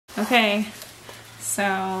Okay,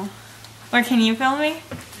 so, or can you film me?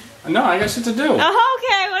 No, I got shit to do. Oh,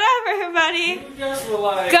 okay, whatever, buddy. You just were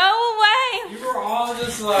like, go away. You were all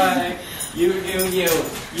just like, you do you,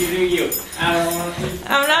 you do you. I don't want to.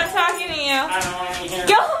 I'm not talking to you. I don't want to hear.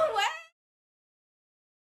 Go away.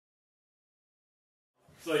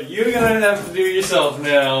 So you're gonna have to do yourself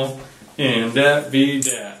now, and that be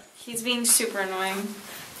that. He's being super annoying,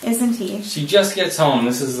 isn't he? She just gets home.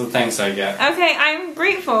 This is the thanks I get. Okay, I'm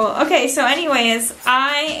grateful. Okay, so anyways,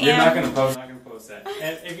 You're not gonna post. That.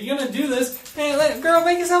 And if you're gonna do this, hey, girl,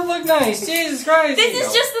 make yourself look nice. Jesus Christ. This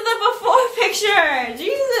is just the before picture.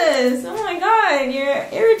 Jesus. Oh my God, you're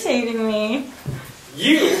irritating me.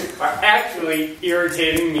 You are actually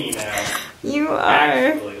irritating me now. You are.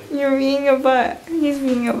 Actually. You're being a butt. He's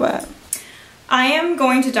being a butt. I am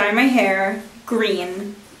going to dye my hair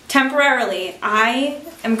green temporarily. I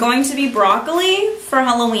am going to be broccoli for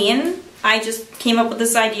Halloween. I just came up with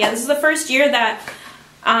this idea. This is the first year that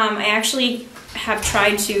I actually have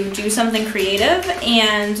tried to do something creative,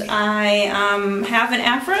 and I have an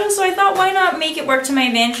afro, so I thought why not make it work to my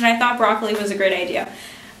advantage, and I thought broccoli was a great idea.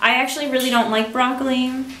 I actually really don't like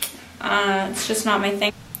broccoli. It's just not my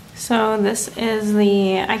thing. So this is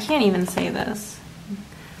the, I can't even say this,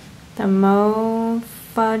 the MOFAJANG.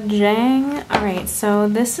 Alright, so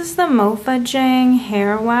this is the MOFAJANG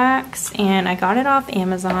hair wax, and I got it off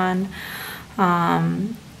Amazon.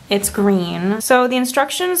 It's green. So the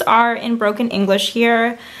instructions are in broken English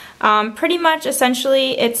here. Pretty much,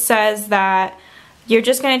 essentially, it says that you're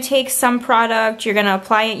just going to take some product, you're going to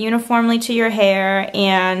apply it uniformly to your hair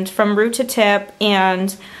and from root to tip,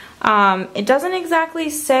 and it doesn't exactly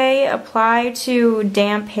say apply to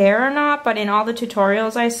damp hair or not, but in all the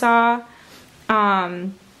tutorials I saw,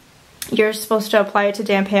 you're supposed to apply it to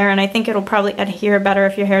damp hair, and I think it'll probably adhere better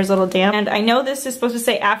if your hair is a little damp. And I know this is supposed to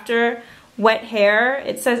say after wet hair.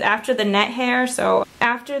 It says after the net hair, so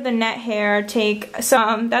after the net hair, take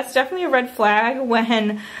some. That's definitely a red flag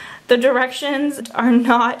when the directions are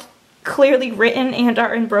not clearly written and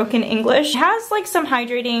are in broken English. It has like some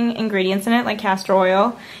hydrating ingredients in it, like castor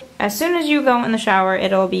oil. As soon as you go in the shower,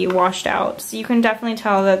 it'll be washed out. So you can definitely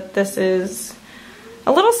tell that this is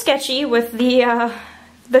a little sketchy with the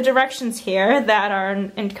directions here that are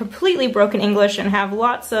in completely broken English and have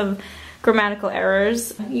lots of grammatical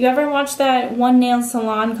errors. You ever watch that One Nail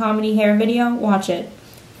Salon comedy hair video? Watch it.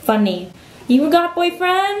 Funny. You got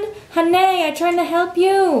boyfriend? Honey, I trying to help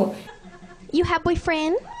you. You have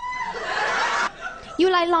boyfriend?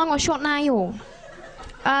 You like long or short nail?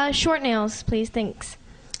 Short nails, please, thanks.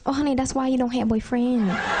 Oh, honey, that's why you don't have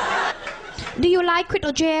boyfriend. Do you like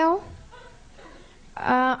crystal gel?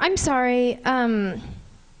 I'm sorry,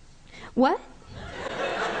 what?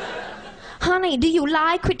 Honey, do you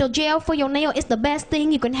like crystal gel for your nail? It's the best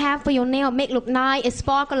thing you can have for your nail. Make look nice. It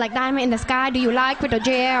sparkle like diamond in the sky. Do you like crystal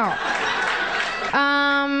gel?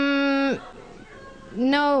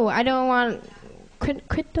 No, I don't want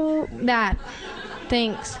crystal that.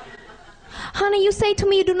 Thanks. Honey, you say to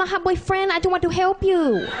me you do not have boyfriend. I don't want to help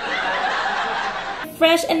you.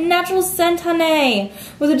 Fresh and natural scent, honey,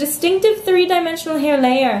 with a distinctive three-dimensional hair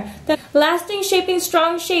layer. The lasting, shaping,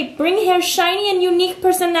 strong shape. Bring hair shiny and unique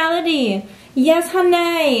personality. Yes,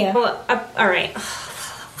 honey. Well, alright.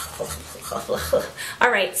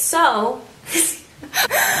 Alright, so...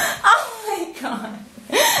 Oh my God.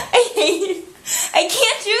 I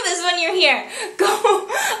can't do this when you're here. Go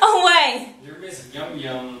away. You're Miss Yum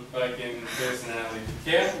Yum fucking personality.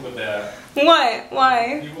 Be careful with that. What?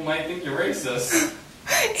 Why? People might think you're racist.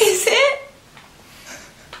 Is it?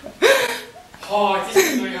 Oh,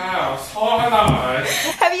 this is my house. Oh, no.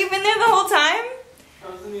 Have you been there the whole time? I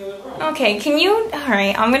was in the other room. Okay, can you...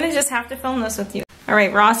 Alright, I'm gonna just have to film this with you.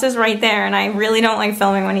 Alright, Ross is right there, and I really don't like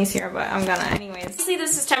filming when he's here, but I'm gonna anyways. Obviously,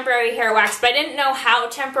 this is temporary hair wax, but I didn't know how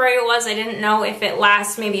temporary it was. I didn't know if it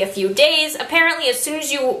lasts maybe a few days. Apparently, as soon as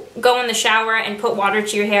you go in the shower and put water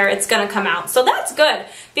to your hair, it's gonna come out. So that's good,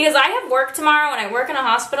 because I have work tomorrow, and I work in a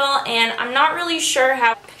hospital, and I'm not really sure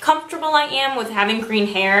how comfortable I am with having green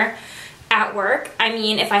hair at work. I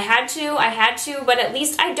mean, if I had to, but at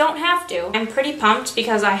least I don't have to. I'm pretty pumped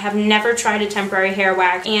because I have never tried a temporary hair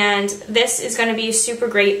wax, and this is going to be super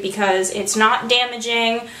great because it's not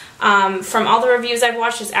damaging. From all the reviews I've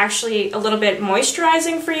watched, it's actually a little bit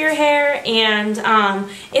moisturizing for your hair, and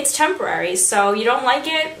it's temporary, so you don't like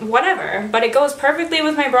it, whatever. But it goes perfectly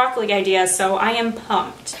with my broccoli idea, so I am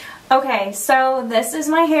pumped. Okay, so this is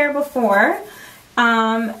my hair before.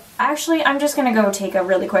 Actually, I'm just gonna go take a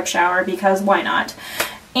really quick shower because why not?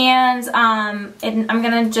 And I'm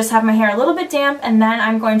gonna just have my hair a little bit damp, and then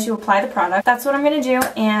I'm going to apply the product. That's what I'm gonna do,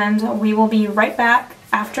 and we will be right back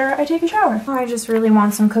after I take a shower. Oh, I just really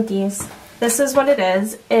want some cookies. This is what it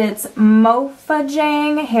is. It's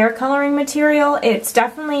MOFAJANG hair coloring material. It's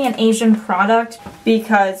definitely an Asian product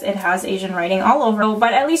because it has Asian writing all over,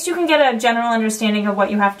 but at least you can get a general understanding of what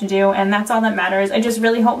you have to do, and that's all that matters. I just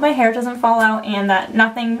really hope my hair doesn't fall out and that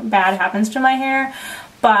nothing bad happens to my hair.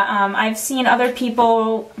 But I've seen other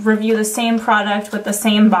people review the same product with the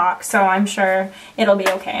same box, so I'm sure it'll be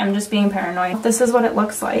okay. I'm just being paranoid. This is what it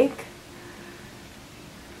looks like.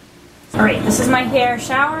 Alright, this is my hair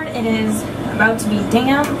showered. It is about to be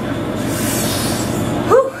damp.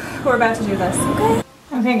 Whew, we're about to do this, okay?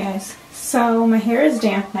 Okay guys, so my hair is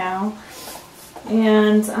damp now.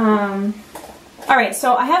 And, alright,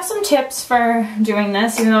 so I have some tips for doing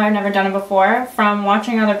this, even though I've never done it before, from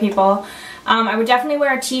watching other people. I would definitely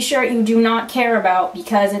wear a t-shirt you do not care about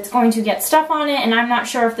because it's going to get stuff on it and I'm not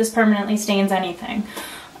sure if this permanently stains anything.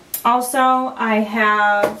 Also, I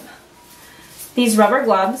have these rubber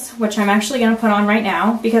gloves, which I'm actually going to put on right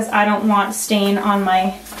now because I don't want stain on my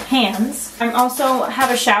hands. I also have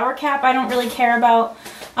a shower cap I don't really care about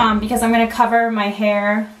because I'm going to cover my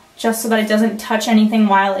hair just so that it doesn't touch anything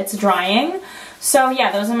while it's drying. So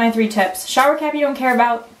yeah, those are my 3 tips. Shower cap you don't care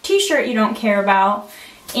about, t-shirt you don't care about,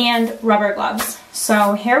 and rubber gloves.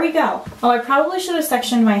 So here we go. Oh, I probably should have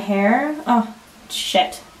sectioned my hair. Oh,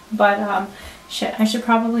 shit. But, shit, I should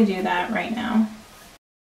probably do that right now.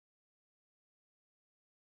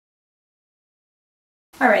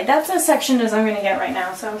 Alright, that's as sectioned as I'm going to get right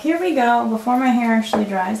now. So here we go, before my hair actually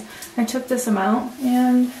dries. I took this amount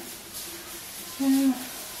and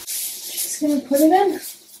just going to put it in.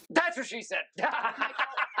 That's what she said.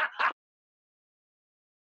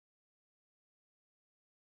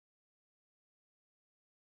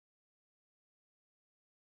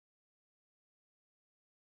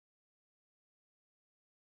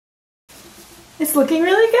 It's looking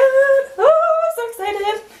really good! Oh, I'm so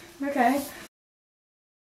excited! Okay.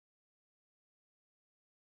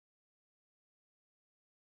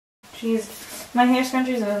 Jeez, my hair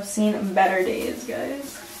scrunchies have seen better days,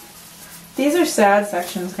 guys. These are sad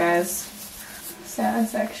sections, guys. Sad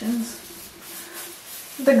sections.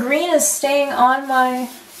 The green is staying on my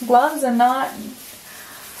gloves and not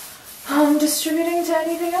distributing to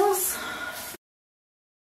anything else.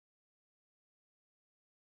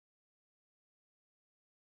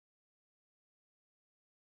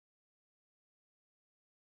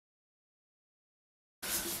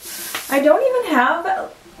 I don't even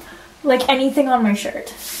have like anything on my shirt.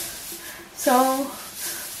 So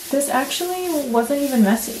this actually wasn't even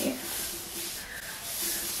messy.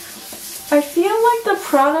 I feel like the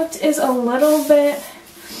product is a little bit,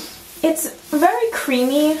 it's very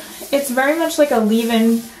creamy. It's very much like a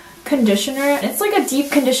leave-in conditioner. It's like a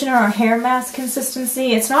deep conditioner or hair mask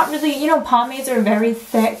consistency. It's not really, you know, pomades are very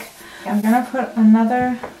thick. I'm gonna put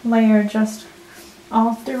another layer just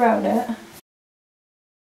all throughout it.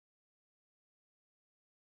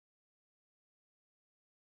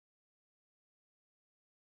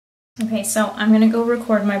 Okay, so I'm gonna go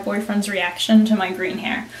record my boyfriend's reaction to my green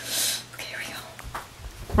hair. Okay, here we go.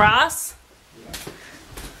 Ross?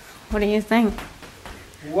 What do you think?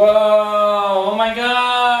 Whoa! Oh my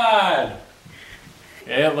god!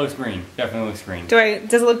 Yeah, it looks green. Definitely looks green.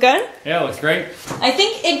 Does it look good? Yeah, it looks great. I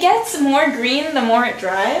think it gets more green the more it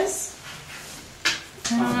dries.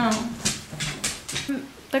 I don't know.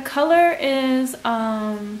 The color is,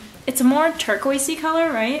 it's a more turquoisey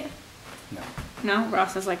color, right? No. No?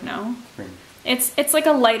 Ross is like, no. Green. It's like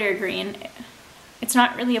a lighter green. It's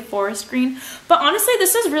not really a forest green. But honestly,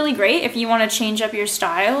 this is really great if you want to change up your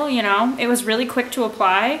style, you know? It was really quick to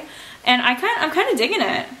apply. And I'm kind of digging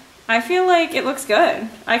it. I feel like it looks good.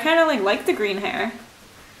 I kind of like the green hair.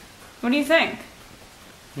 What do you think?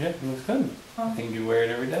 Yeah, it looks good. I think you wear it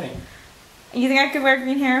every day. You think I could wear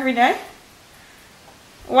green hair every day?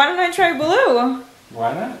 Why don't I try blue?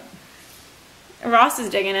 Why not? Ross is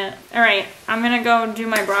digging it. Alright, I'm gonna go do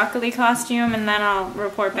my broccoli costume and then I'll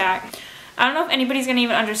report back. I don't know if anybody's gonna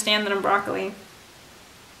even understand that I'm broccoli.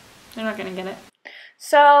 They're not gonna get it.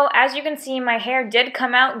 So, as you can see, my hair did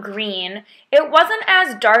come out green. It wasn't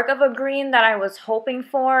as dark of a green that I was hoping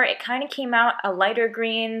for. It kind of came out a lighter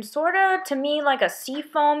green, sort of, to me, like a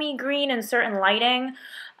seafoamy green in certain lighting.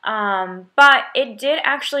 But it did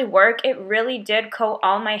actually work. It really did coat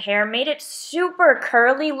all my hair, made it super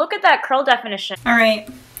curly. Look at that curl definition. Alright,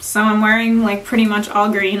 so I'm wearing like pretty much all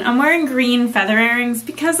green. I'm wearing green feather earrings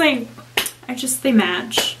because they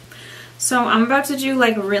match. So I'm about to do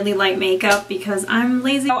like really light makeup because I'm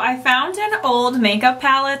lazy. So I found an old makeup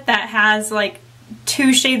palette that has like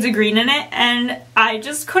 2 shades of green in it and I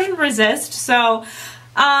just couldn't resist. So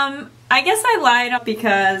I guess I lied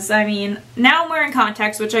because, I mean, now I'm wearing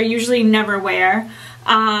contacts, which I usually never wear.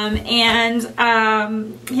 Here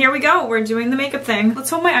we go. We're doing the makeup thing. Let's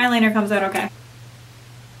hope my eyeliner comes out okay.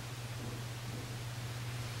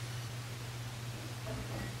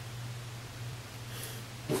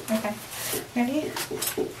 Okay. Ready?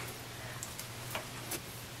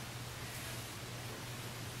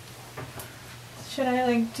 Should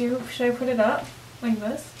I put it up like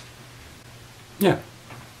this? Yeah.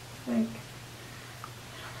 Like.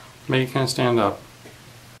 Make it kind of stand up.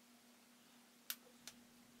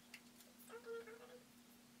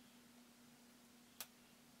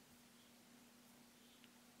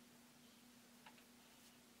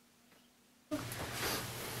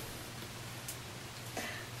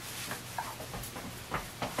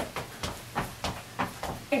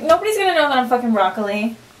 Nobody's gonna know that I'm fucking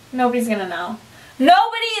broccoli. Nobody's gonna know.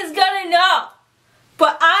 Nobody is gonna know!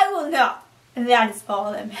 But I will know. And that is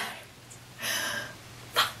all that matters.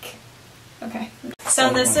 Fuck. Okay.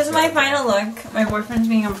 So this is my final look. My boyfriend's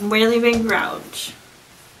being a really big grouch.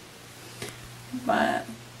 But...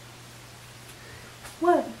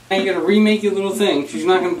 What? Now you gotta remake your little thing. She's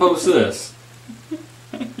not gonna post this.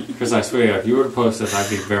 Because I swear, if you were to post this, I'd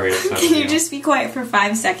be very upset. Can you just be quiet for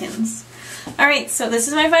 5 seconds? Alright, so this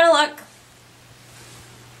is my final look.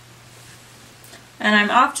 And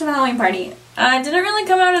I'm off to the Halloween party. Didn't really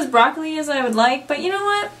come out as broccoli as I would like, but you know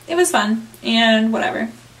what? It was fun. And whatever.